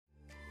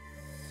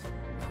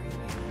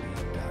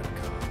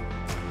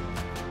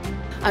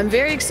I'm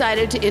very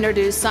excited to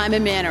introduce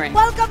Simon Mainwaring.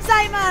 Welcome,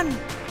 Simon!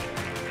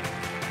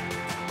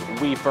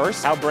 We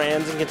first, how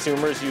brands and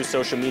consumers use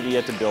social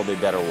media to build a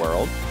better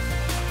world.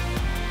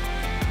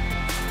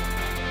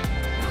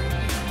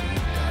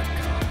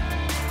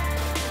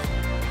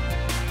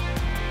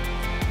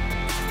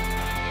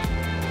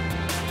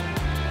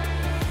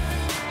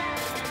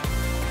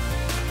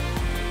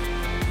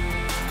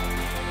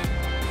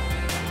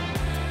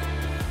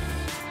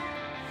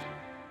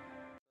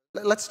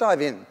 Let's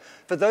dive in.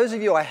 For those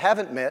of you I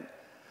haven't met,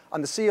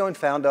 I'm the CEO and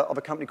founder of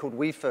a company called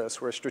WeFirst.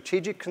 We're a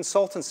strategic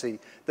consultancy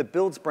that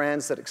builds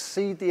brands that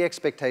exceed the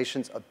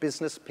expectations of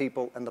business,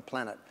 people, and the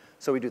planet.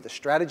 So we do the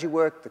strategy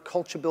work, the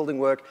culture building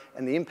work,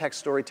 and the impact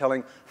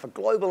storytelling for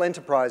global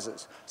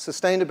enterprises,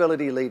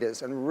 sustainability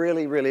leaders, and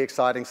really, really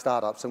exciting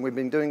startups. And we've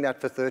been doing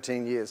that for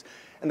 13 years.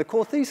 And the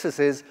core thesis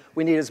is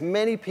we need as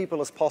many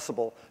people as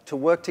possible to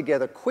work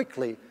together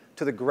quickly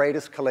to the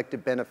greatest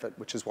collective benefit,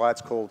 which is why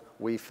it's called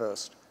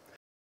WeFirst.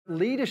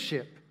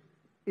 Leadership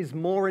is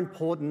more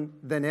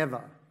important than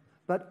ever,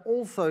 but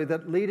also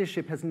that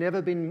leadership has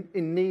never been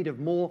in need of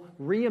more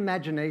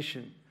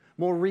reimagination,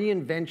 more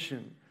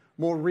reinvention,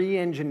 more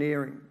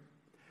re-engineering.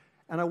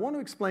 And I want to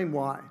explain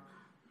why.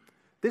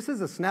 This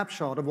is a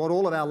snapshot of what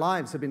all of our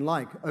lives have been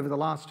like over the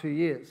last 2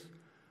 years.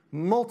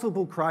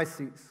 Multiple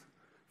crises,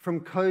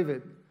 from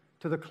COVID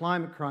to the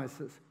climate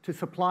crisis, to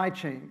supply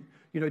chain,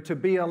 to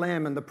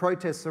BLM and the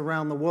protests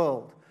around the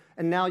world,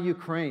 and now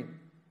Ukraine.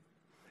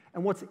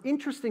 And what's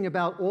interesting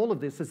about all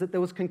of this is that there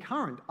was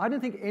concurrent. I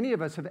don't think any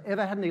of us have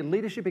ever had any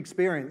leadership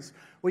experience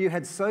where you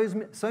had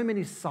so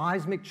many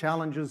seismic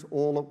challenges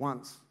all at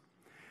once.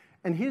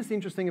 And here's the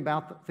interesting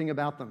thing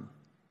about them.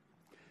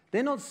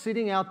 They're not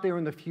sitting out there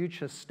in the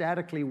future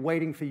statically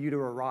waiting for you to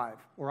arrive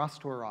or us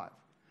to arrive.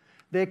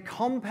 They're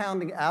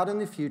compounding out in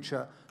the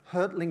future,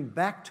 hurtling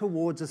back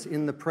towards us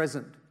in the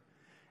present.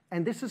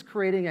 And this is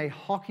creating a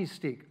hockey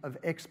stick of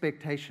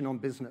expectation on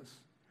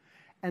business.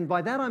 And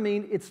by that I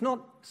mean it's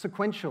not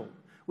sequential.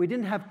 We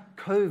didn't have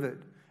COVID,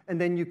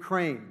 and then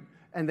Ukraine,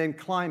 and then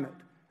climate,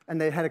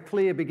 and they had a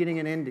clear beginning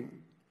and ending.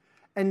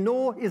 And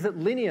nor is it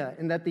linear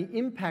in that the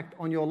impact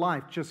on your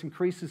life just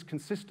increases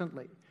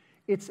consistently.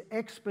 It's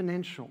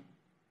exponential.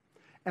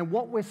 And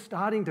what we're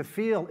starting to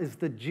feel is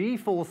the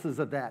G-forces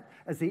of that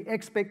as the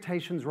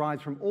expectations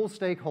rise from all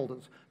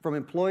stakeholders, from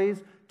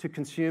employees to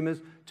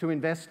consumers to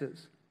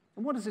investors.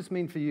 And what does this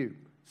mean for you,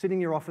 sitting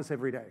in your office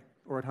every day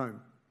or at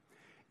home?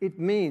 It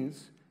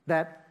means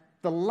that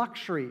the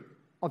luxury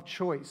of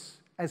choice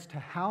as to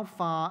how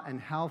far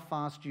and how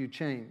fast you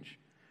change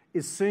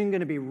is soon going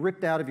to be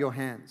ripped out of your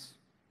hands.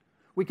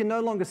 We can no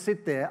longer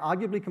sit there,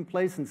 arguably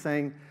complacent,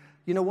 saying,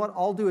 you know what,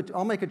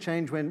 I'll make a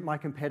change when my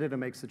competitor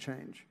makes a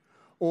change.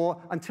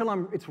 Or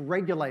until it's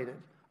regulated,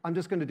 I'm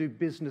just going to do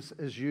business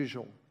as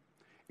usual.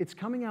 It's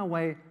coming our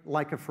way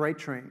like a freight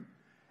train.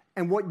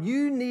 And what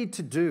you need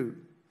to do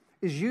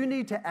is you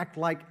need to act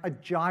like a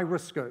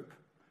gyroscope.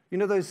 You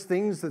know those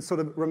things that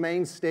sort of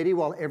remain steady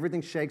while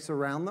everything shakes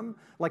around them?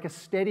 Like a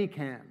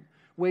Steadicam,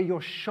 where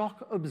you're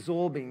shock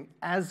absorbing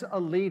as a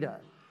leader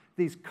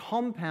these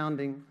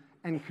compounding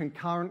and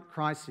concurrent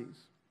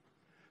crises.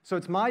 So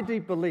it's my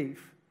deep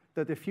belief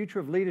that the future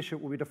of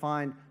leadership will be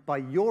defined by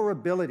your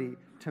ability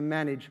to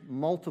manage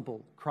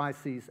multiple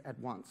crises at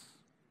once.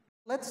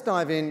 Let's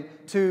dive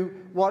into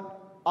what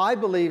I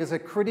believe is a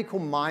critical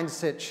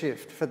mindset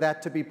shift for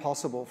that to be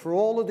possible, for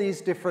all of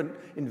these different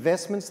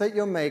investments that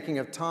you're making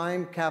of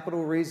time,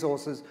 capital,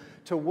 resources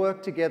to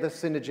work together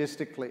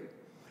synergistically.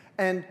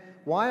 And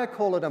why I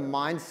call it a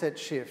mindset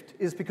shift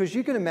is because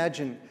you can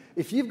imagine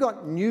if you've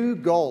got new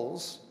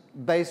goals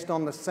based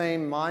on the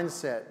same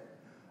mindset,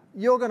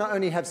 you're going to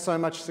only have so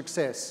much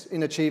success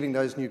in achieving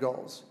those new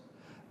goals.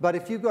 But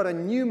if you've got a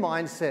new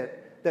mindset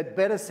that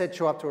better sets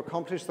you up to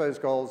accomplish those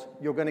goals,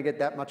 you're going to get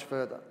that much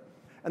further.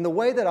 And the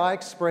way that I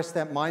express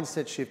that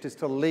mindset shift is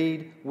to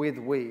lead with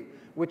we,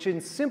 which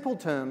in simple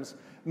terms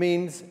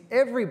means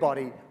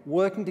everybody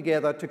working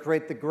together to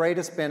create the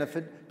greatest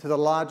benefit to the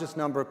largest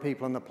number of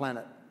people on the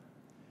planet.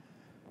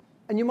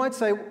 And you might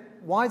say,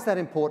 why is that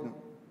important?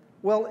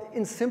 Well,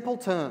 in simple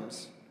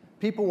terms,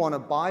 people want to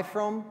buy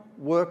from,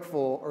 work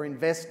for, or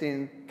invest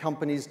in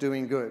companies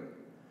doing good.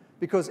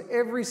 Because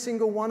every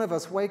single one of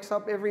us wakes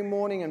up every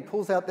morning and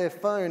pulls out their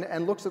phone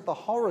and looks at the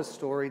horror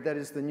story that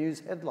is the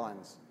news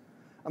headlines.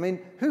 I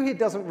mean, who here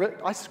doesn't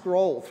I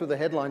scroll through the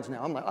headlines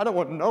now. I'm like, I don't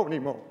want to know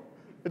anymore.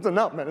 It's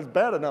enough, man. It's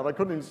bad enough. I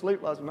couldn't even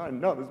sleep last night.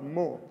 No, there's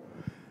more.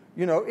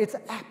 It's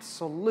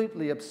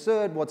absolutely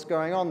absurd what's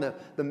going on,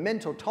 the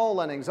mental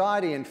toll and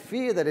anxiety and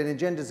fear that it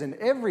engenders in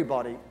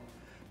everybody.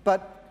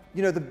 But,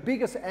 the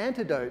biggest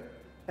antidote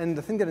and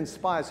the thing that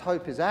inspires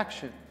hope is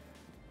action.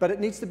 But it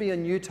needs to be a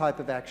new type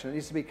of action. It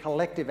needs to be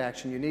collective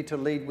action. You need to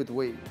lead with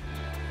we.